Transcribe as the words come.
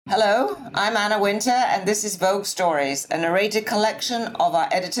Hello, I'm Anna Winter, and this is Vogue Stories, a narrated collection of our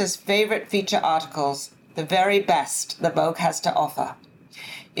editor's favorite feature articles, the very best that Vogue has to offer.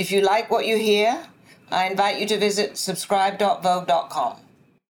 If you like what you hear, I invite you to visit subscribe.vogue.com.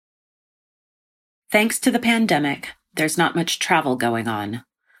 Thanks to the pandemic, there's not much travel going on,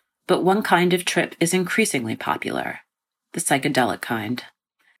 but one kind of trip is increasingly popular, the psychedelic kind.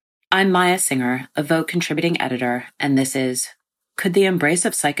 I'm Maya Singer, a Vogue contributing editor, and this is Could the Embrace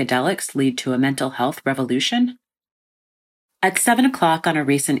of Psychedelics Lead to a Mental Health Revolution? At 7 o'clock on a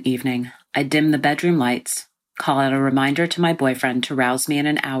recent evening, I dim the bedroom lights, call out a reminder to my boyfriend to rouse me in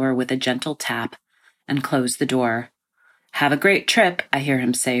an hour with a gentle tap, and close the door. Have a great trip, I hear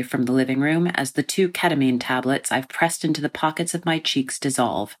him say from the living room as the 2 ketamine tablets I've pressed into the pockets of my cheeks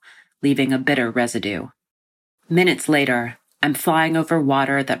dissolve, leaving a bitter residue. Minutes later, I'm flying over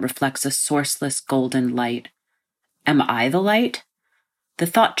water that reflects a sourceless golden light. Am I the light? The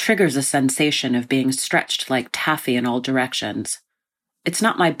thought triggers a sensation of being stretched like taffy in all directions. It's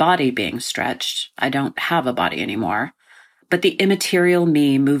not my body being stretched, I don't have a body anymore, but the immaterial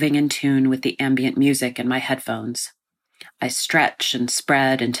me moving in tune with the ambient music in my headphones. I stretch and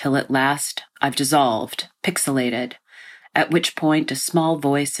spread until at last I've dissolved, pixelated, at which point a small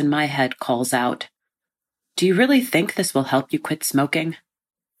voice in my head calls out, "Do you really think this will help you quit smoking?"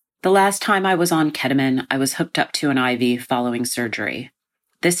 The last time I was on ketamine, I was hooked up to an IV following surgery.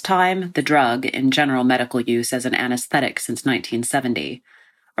 This time, the drug, in general medical use as an anesthetic since 1970,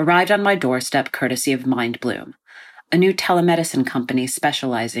 arrived on my doorstep courtesy of MindBloom, a new telemedicine company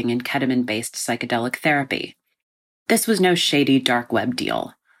specializing in ketamine-based psychedelic therapy. This was no shady dark web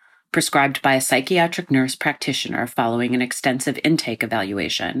deal. Prescribed by a psychiatric nurse practitioner following an extensive intake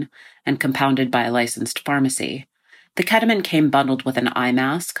evaluation and compounded by a licensed pharmacy, the ketamine came bundled with an eye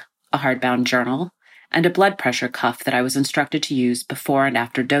mask, a hardbound journal, and a blood pressure cuff that I was instructed to use before and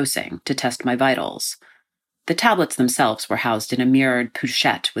after dosing to test my vitals. The tablets themselves were housed in a mirrored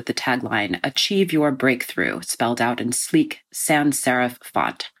pochette with the tagline, "Achieve Your Breakthrough," spelled out in sleek sans serif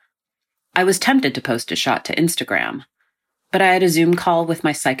font. I was tempted to post a shot to Instagram, but I had a Zoom call with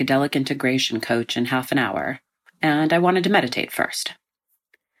my psychedelic integration coach in half an hour, and I wanted to meditate first.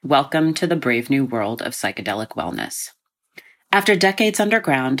 Welcome to the brave new world of psychedelic wellness. After decades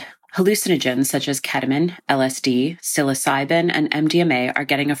underground, hallucinogens such as ketamine, LSD, psilocybin, and MDMA are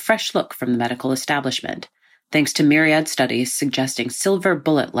getting a fresh look from the medical establishment, thanks to myriad studies suggesting silver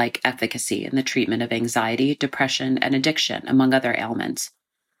bullet-like efficacy in the treatment of anxiety, depression, and addiction, among other ailments.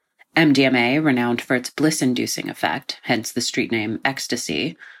 MDMA, renowned for its bliss-inducing effect, hence the street name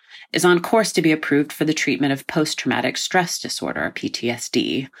ecstasy, is on course to be approved for the treatment of post-traumatic stress disorder,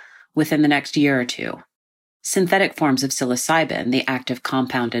 PTSD, within the next year or two. Synthetic forms of psilocybin, the active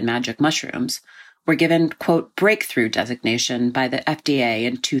compound in magic mushrooms, were given, quote, breakthrough designation by the FDA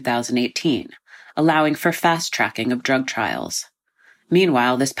in 2018, allowing for fast-tracking of drug trials.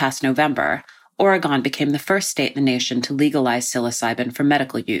 Meanwhile, this past November, Oregon became the first state in the nation to legalize psilocybin for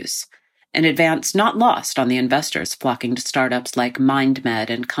medical use, an advance not lost on the investors flocking to startups like MindMed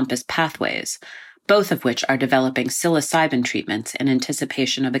and Compass Pathways, both of which are developing psilocybin treatments in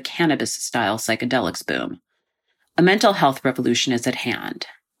anticipation of a cannabis-style psychedelics boom. A mental health revolution is at hand,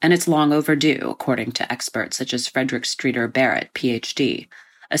 and it's long overdue, according to experts such as Frederick Streeter Barrett, PhD,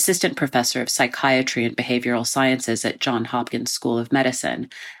 assistant professor of psychiatry and behavioral sciences at Johns Hopkins School of Medicine,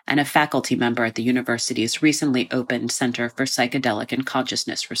 and a faculty member at the university's recently opened Center for Psychedelic and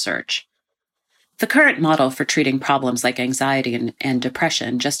Consciousness Research. The current model for treating problems like anxiety and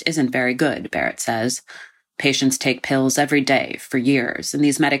depression just isn't very good, Barrett says. Patients take pills every day for years, and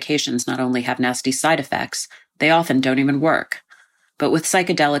these medications not only have nasty side effects, they often don't even work. But with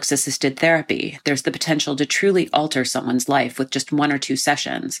psychedelics-assisted therapy, there's the potential to truly alter someone's life with just 1 or 2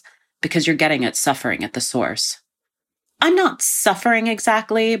 sessions, because you're getting at suffering at the source. I'm not suffering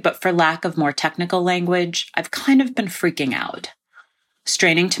exactly, but for lack of more technical language, I've kind of been freaking out.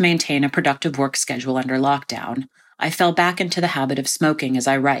 Straining to maintain a productive work schedule under lockdown, I fell back into the habit of smoking as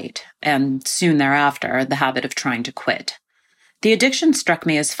I write, and soon thereafter, the habit of trying to quit. The addiction struck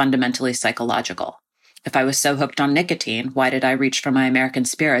me as fundamentally psychological. If I was so hooked on nicotine, why did I reach for my American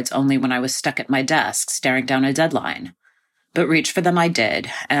Spirits only when I was stuck at my desk staring down a deadline? But reach for them I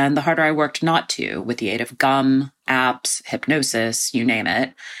did, and the harder I worked not to, with the aid of gum, apps, hypnosis, you name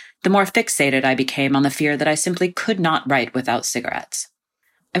it, the more fixated I became on the fear that I simply could not write without cigarettes.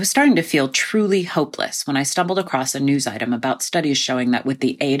 I was starting to feel truly hopeless when I stumbled across a news item about studies showing that with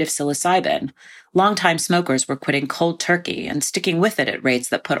the aid of psilocybin, longtime smokers were quitting cold turkey and sticking with it at rates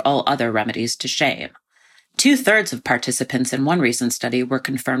that put all other remedies to shame. 2/3 of participants in one recent study were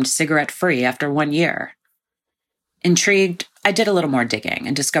confirmed cigarette-free after 1 year. Intrigued, I did a little more digging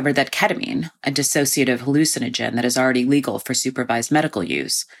and discovered that ketamine, a dissociative hallucinogen that is already legal for supervised medical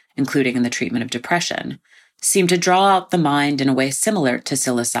use, including in the treatment of depression, seemed to draw out the mind in a way similar to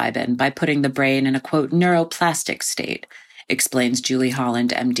psilocybin by putting the brain in a, quote, neuroplastic state, explains Julie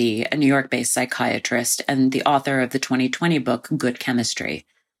Holland, MD, a New York-based psychiatrist and the author of the 2020 book Good Chemistry.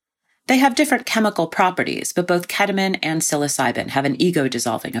 They have different chemical properties, but both ketamine and psilocybin have an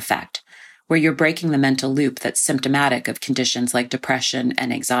ego-dissolving effect, where you're breaking the mental loop that's symptomatic of conditions like depression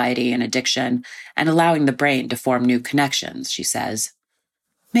and anxiety and addiction, and allowing the brain to form new connections, she says.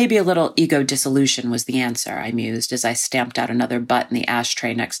 Maybe a little ego dissolution was the answer, I mused as I stamped out another butt in the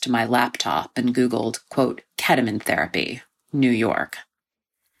ashtray next to my laptop and Googled, quote, ketamine therapy, New York.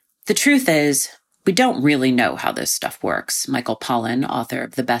 The truth is, we don't really know how this stuff works, Michael Pollan, author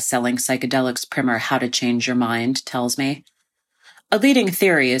of the best-selling psychedelics primer How to Change Your Mind, tells me. A leading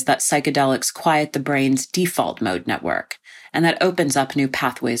theory is that psychedelics quiet the brain's default mode network, and that opens up new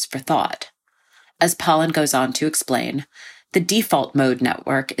pathways for thought. As Pollan goes on to explain, the default mode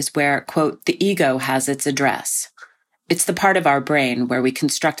network is where, quote, the ego has its address. It's the part of our brain where we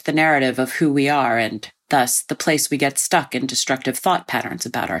construct the narrative of who we are and, thus, the place we get stuck in destructive thought patterns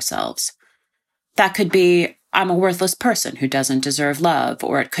about ourselves. That could be, I'm a worthless person who doesn't deserve love,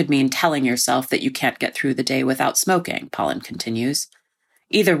 or it could mean telling yourself that you can't get through the day without smoking, Pollan continues.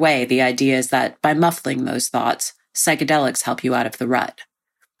 Either way, the idea is that by muffling those thoughts, psychedelics help you out of the rut.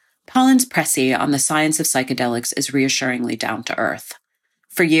 Pollan's précis on the science of psychedelics is reassuringly down to earth.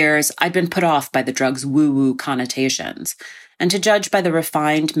 For years, I'd been put off by the drug's woo-woo connotations, and to judge by the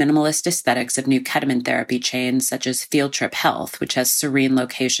refined, minimalist aesthetics of new ketamine therapy chains such as Field Trip Health, which has serene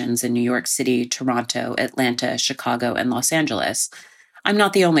locations in New York City, Toronto, Atlanta, Chicago, and Los Angeles, I'm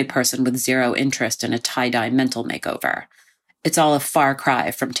not the only person with zero interest in a tie-dye mental makeover. It's all a far cry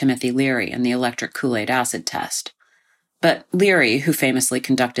from Timothy Leary and the electric Kool-Aid acid test. But Leary, who famously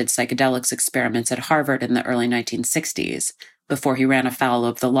conducted psychedelics experiments at Harvard in the early 1960s, before he ran afoul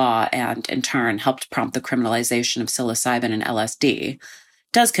of the law and, in turn, helped prompt the criminalization of psilocybin and LSD,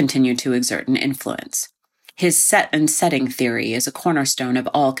 does continue to exert an influence. His set and setting theory is a cornerstone of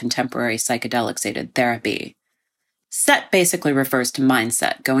all contemporary psychedelics-aided therapy. Set basically refers to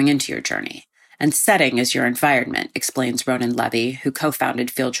mindset going into your journey, and setting is your environment, explains Ronan Levy, who co-founded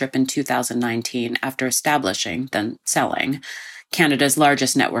Field Trip in 2019 after establishing, then selling, Canada's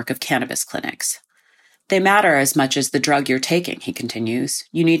largest network of cannabis clinics. They matter as much as the drug you're taking, he continues.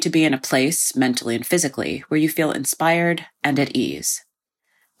 You need to be in a place, mentally and physically, where you feel inspired and at ease.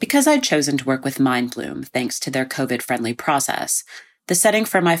 Because I'd chosen to work with MindBloom, thanks to their COVID-friendly process, the setting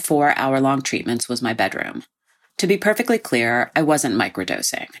for my 4-hour-long treatments was my bedroom. To be perfectly clear, I wasn't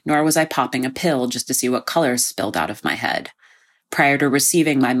microdosing, nor was I popping a pill just to see what colors spilled out of my head. Prior to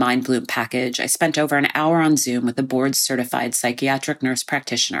receiving my MindBloom package, I spent over an hour on Zoom with a board-certified psychiatric nurse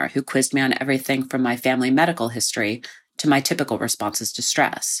practitioner who quizzed me on everything from my family medical history to my typical responses to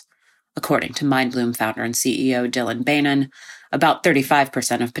stress. According to MindBloom founder and CEO Dylan Bainon, about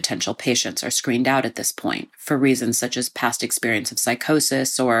 35% of potential patients are screened out at this point for reasons such as past experience of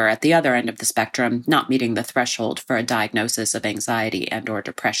psychosis or, at the other end of the spectrum, not meeting the threshold for a diagnosis of anxiety and/or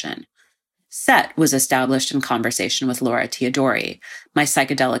depression. SET was established in conversation with Laura Teodori, my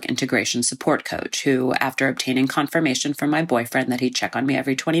psychedelic integration support coach, who, after obtaining confirmation from my boyfriend that he'd check on me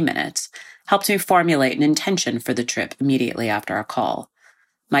every 20 minutes, helped me formulate an intention for the trip immediately after our call.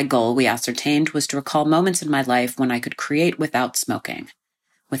 My goal, we ascertained, was to recall moments in my life when I could create without smoking.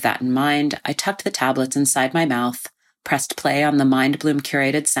 With that in mind, I tucked the tablets inside my mouth, pressed play on the MindBloom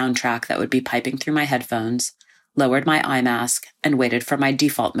curated soundtrack that would be piping through my headphones, lowered my eye mask, and waited for my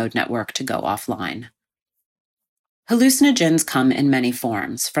default mode network to go offline. Hallucinogens come in many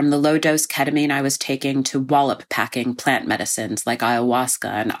forms, from the low-dose ketamine I was taking to wallop-packing plant medicines like ayahuasca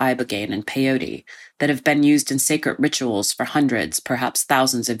and ibogaine and peyote that have been used in sacred rituals for hundreds, perhaps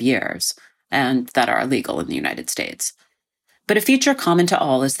thousands of years, and that are illegal in the United States. But a feature common to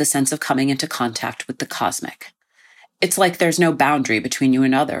all is the sense of coming into contact with the cosmic. It's like there's no boundary between you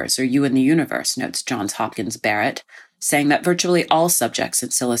and others, or you and the universe, notes Johns Hopkins Barrett, saying that virtually all subjects in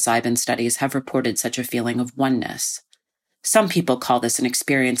psilocybin studies have reported such a feeling of oneness. Some people call this an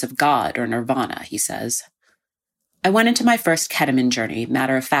experience of God or nirvana, he says. I went into my first ketamine journey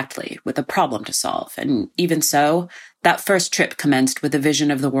matter-of-factly with a problem to solve, and even so, that first trip commenced with a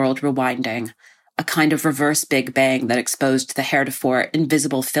vision of the world rewinding, a kind of reverse Big Bang that exposed the heretofore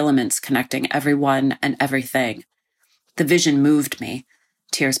invisible filaments connecting everyone and everything. The vision moved me,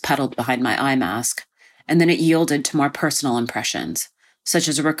 tears puddled behind my eye mask, and then it yielded to more personal impressions, such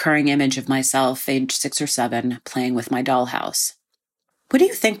as a recurring image of myself, aged 6 or 7, playing with my dollhouse. "What do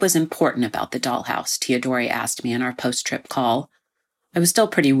you think was important about the dollhouse?" Teodori asked me in our post-trip call. I was still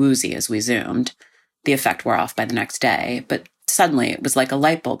pretty woozy as we zoomed. The effect wore off by the next day, but suddenly it was like a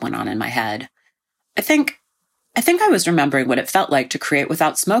light bulb went on in my head. I think I was remembering what it felt like to create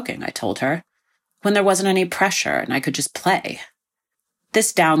without smoking, I told her, when there wasn't any pressure and I could just play.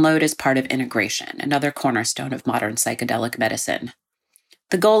 This download is part of integration, another cornerstone of modern psychedelic medicine.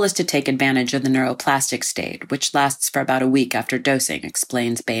 The goal is to take advantage of the neuroplastic state, which lasts for about a week after dosing,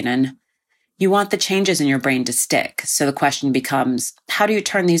 explains Bainan. You want the changes in your brain to stick, so the question becomes, how do you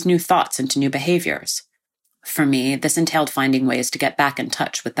turn these new thoughts into new behaviors? For me, this entailed finding ways to get back in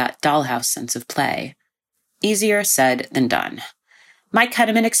touch with that dollhouse sense of play. Easier said than done. My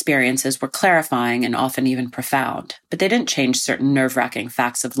ketamine experiences were clarifying and often even profound, but they didn't change certain nerve-wracking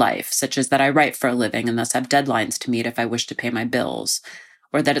facts of life, such as that I write for a living and thus have deadlines to meet if I wish to pay my bills,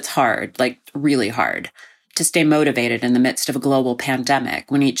 or that it's hard, like really hard, to stay motivated in the midst of a global pandemic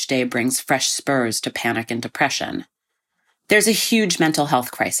when each day brings fresh spurs to panic and depression. There's a huge mental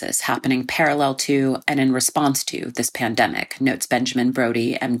health crisis happening parallel to and in response to this pandemic, notes Benjamin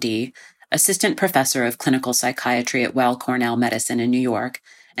Brody, MD, assistant professor of clinical psychiatry at Weill Cornell Medicine in New York,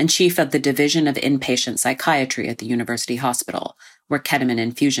 and chief of the Division of Inpatient Psychiatry at the University Hospital, where ketamine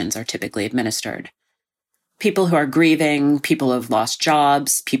infusions are typically administered. People who are grieving, people who have lost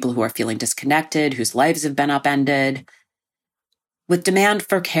jobs, people who are feeling disconnected, whose lives have been upended. With demand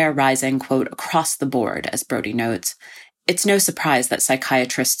for care rising, quote, across the board, as Brody notes, it's no surprise that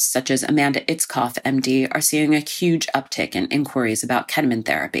psychiatrists such as Amanda Itzkoff, MD, are seeing a huge uptick in inquiries about ketamine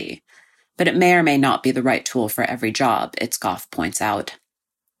therapy. But it may or may not be the right tool for every job, Itzkoff points out.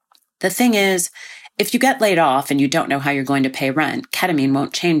 The thing is, if you get laid off and you don't know how you're going to pay rent, ketamine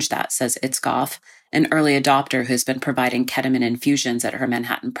won't change that, says Itzkoff, an early adopter who's been providing ketamine infusions at her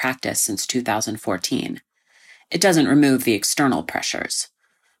Manhattan practice since 2014. It doesn't remove the external pressures.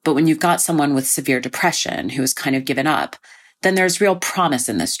 But when you've got someone with severe depression who has kind of given up, then there's real promise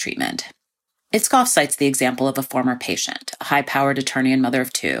in this treatment. Itzkoff cites the example of a former patient, a high-powered attorney and mother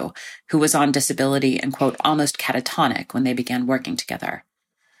of two, who was on disability and, quote, almost catatonic when they began working together.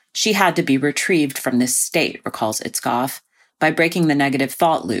 She had to be retrieved from this state, recalls Itzkoff. By breaking the negative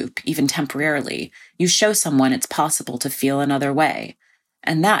thought loop, even temporarily, you show someone it's possible to feel another way.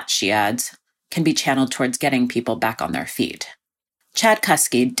 And that, she adds, can be channeled towards getting people back on their feet. Chad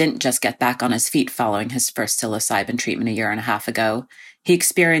Kuske didn't just get back on his feet following his first psilocybin treatment a year and a half ago. He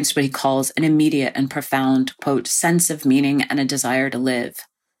experienced what he calls an immediate and profound, quote, sense of meaning and a desire to live.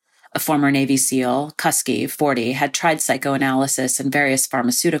 A former Navy SEAL, Kuske, 40, had tried psychoanalysis and various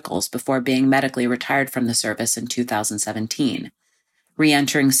pharmaceuticals before being medically retired from the service in 2017.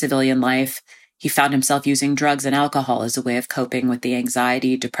 Re-entering civilian life, he found himself using drugs and alcohol as a way of coping with the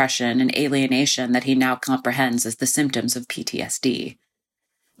anxiety, depression, and alienation that he now comprehends as the symptoms of PTSD.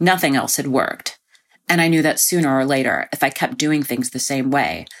 Nothing else had worked. And I knew that sooner or later, if I kept doing things the same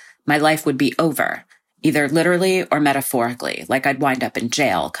way, my life would be over, either literally or metaphorically, like I'd wind up in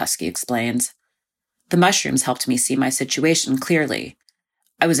jail, Kuske explains. The mushrooms helped me see my situation clearly.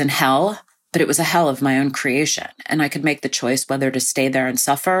 I was in hell, but it was a hell of my own creation, and I could make the choice whether to stay there and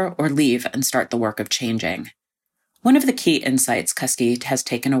suffer or leave and start the work of changing. One of the key insights Kuske has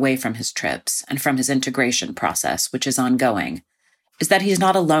taken away from his trips and from his integration process, which is ongoing, is that he's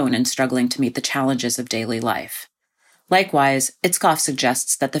not alone in struggling to meet the challenges of daily life. Likewise, Itzkoff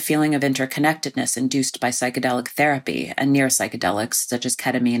suggests that the feeling of interconnectedness induced by psychedelic therapy and near psychedelics such as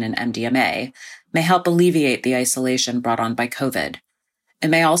ketamine and MDMA may help alleviate the isolation brought on by COVID. It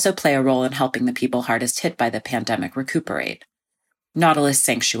may also play a role in helping the people hardest hit by the pandemic recuperate. Nautilus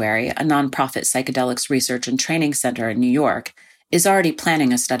Sanctuary, a nonprofit psychedelics research and training center in New York, is already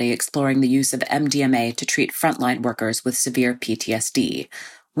planning a study exploring the use of MDMA to treat frontline workers with severe PTSD,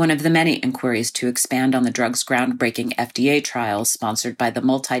 one of the many inquiries to expand on the drug's groundbreaking FDA trials sponsored by the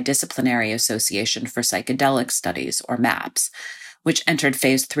Multidisciplinary Association for Psychedelic Studies, or MAPS, which entered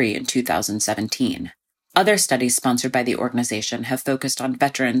Phase 3 in 2017. Other studies sponsored by the organization have focused on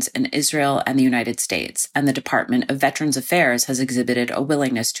veterans in Israel and the United States, and the Department of Veterans Affairs has exhibited a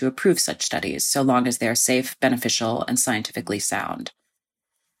willingness to approve such studies so long as they are safe, beneficial, and scientifically sound.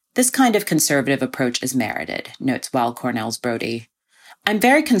 This kind of conservative approach is merited, notes Weill Cornell's Brody. I'm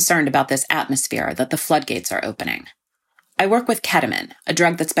very concerned about this atmosphere that the floodgates are opening. I work with ketamine, a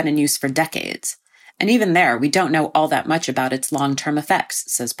drug that's been in use for decades, and even there we don't know all that much about its long-term effects,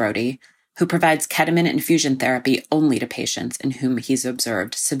 says Brody, who provides ketamine infusion therapy only to patients in whom he's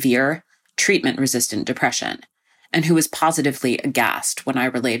observed severe, treatment-resistant depression, and who was positively aghast when I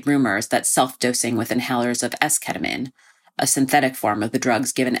relayed rumors that self-dosing with inhalers of S-ketamine, a synthetic form of the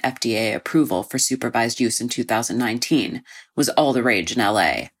drugs given FDA approval for supervised use in 2019, was all the rage in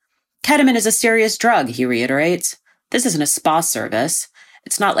LA. Ketamine is a serious drug, he reiterates. This isn't a spa service.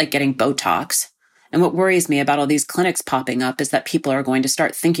 It's not like getting Botox. And what worries me about all these clinics popping up is that people are going to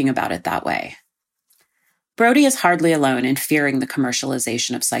start thinking about it that way. Brody is hardly alone in fearing the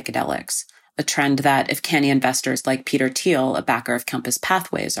commercialization of psychedelics, a trend that, if canny investors like Peter Thiel, a backer of Compass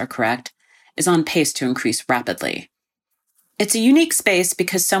Pathways, are correct, is on pace to increase rapidly. It's a unique space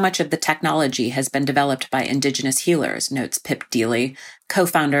because so much of the technology has been developed by indigenous healers, notes Pip Deely,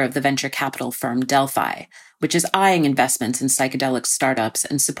 co-founder of the venture capital firm Delphi, which is eyeing investments in psychedelic startups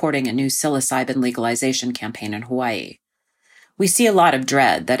and supporting a new psilocybin legalization campaign in Hawaii. We see a lot of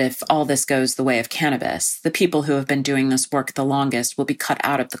dread that if all this goes the way of cannabis, the people who have been doing this work the longest will be cut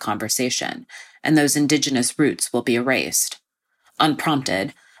out of the conversation, and those indigenous roots will be erased.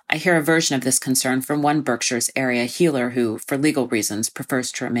 Unprompted, I hear a version of this concern from one Berkshire's area healer who, for legal reasons,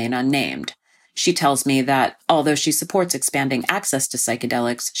 prefers to remain unnamed. She tells me that, although she supports expanding access to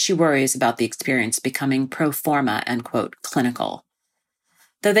psychedelics, she worries about the experience becoming pro forma and, quote, clinical.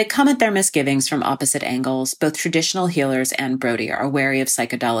 Though they come at their misgivings from opposite angles, both traditional healers and Brody are wary of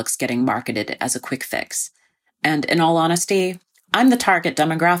psychedelics getting marketed as a quick fix. And in all honesty, I'm the target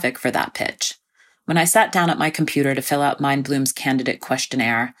demographic for that pitch. When I sat down at my computer to fill out Mindbloom's candidate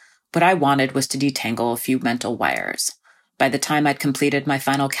questionnaire, what I wanted was to detangle a few mental wires. By the time I'd completed my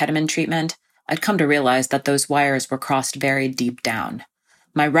final ketamine treatment, I'd come to realize that those wires were crossed very deep down.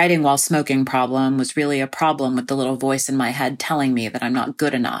 My writing while smoking problem was really a problem with the little voice in my head telling me that I'm not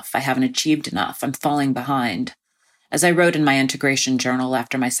good enough, I haven't achieved enough, I'm falling behind. As I wrote in my integration journal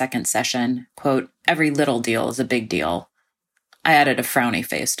after my second session, quote, every little deal is a big deal. I added a frowny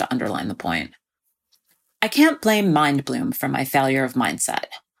face to underline the point. I can't blame Mindbloom for my failure of mindset.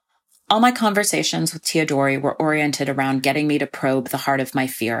 All my conversations with Teodori were oriented around getting me to probe the heart of my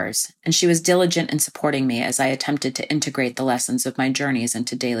fears, and she was diligent in supporting me as I attempted to integrate the lessons of my journeys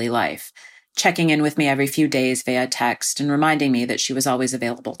into daily life, checking in with me every few days via text and reminding me that she was always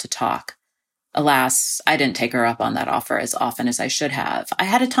available to talk. Alas, I didn't take her up on that offer as often as I should have. I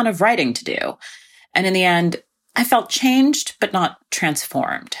had a ton of writing to do, and in the end, I felt changed but not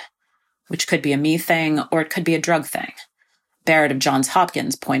transformed, which could be a me thing or it could be a drug thing. Barrett of Johns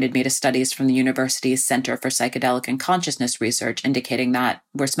Hopkins pointed me to studies from the university's Center for Psychedelic and Consciousness Research indicating that,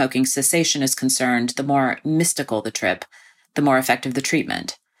 where smoking cessation is concerned, the more mystical the trip, the more effective the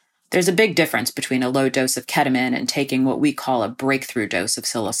treatment. There's a big difference between a low dose of ketamine and taking what we call a breakthrough dose of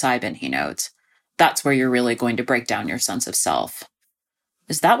psilocybin, he notes. That's where you're really going to break down your sense of self.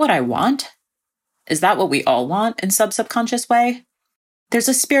 Is that what I want? Is that what we all want in some subconscious way? There's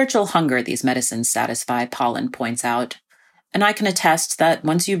a spiritual hunger these medicines satisfy, Pollan points out. And I can attest that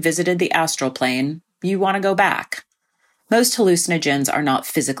once you've visited the astral plane, you want to go back. Most hallucinogens are not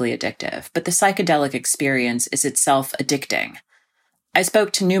physically addictive, but the psychedelic experience is itself addicting. I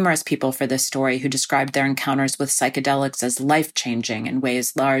spoke to numerous people for this story who described their encounters with psychedelics as life-changing in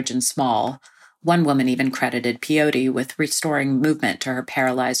ways large and small. One woman even credited peyote with restoring movement to her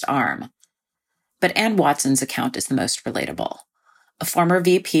paralyzed arm. But Ann Watson's account is the most relatable. A former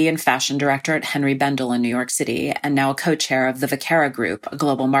VP and fashion director at Henry Bendel in New York City, and now a co-chair of the Vaquera Group, a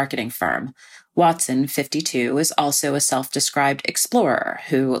global marketing firm, Watson, 52, is also a self-described explorer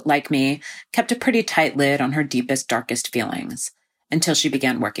who, like me, kept a pretty tight lid on her deepest, darkest feelings, until she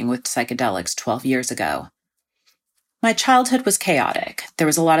began working with psychedelics 12 years ago. My childhood was chaotic. There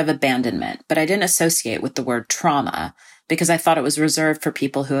was a lot of abandonment, but I didn't associate with the word trauma because I thought it was reserved for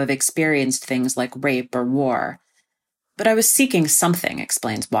people who have experienced things like rape or war. But I was seeking something,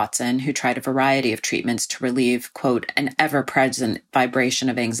 explains Watson, who tried a variety of treatments to relieve, quote, an ever-present vibration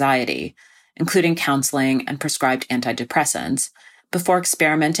of anxiety, including counseling and prescribed antidepressants, before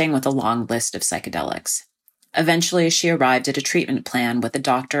experimenting with a long list of psychedelics. Eventually, she arrived at a treatment plan with a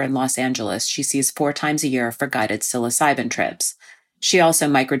doctor in Los Angeles she sees 4 times a year for guided psilocybin trips. She also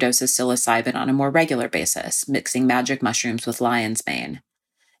microdoses psilocybin on a more regular basis, mixing magic mushrooms with lion's mane.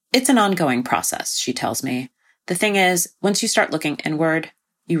 It's an ongoing process, she tells me. The thing is, once you start looking inward,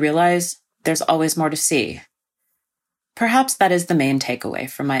 you realize there's always more to see. Perhaps that is the main takeaway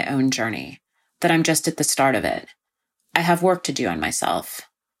from my own journey, that I'm just at the start of it. I have work to do on myself.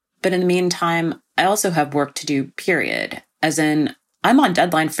 But in the meantime, I also have work to do, period. As in, I'm on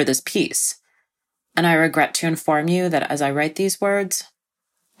deadline for this piece. And I regret to inform you that as I write these words,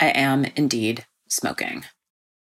 I am indeed smoking.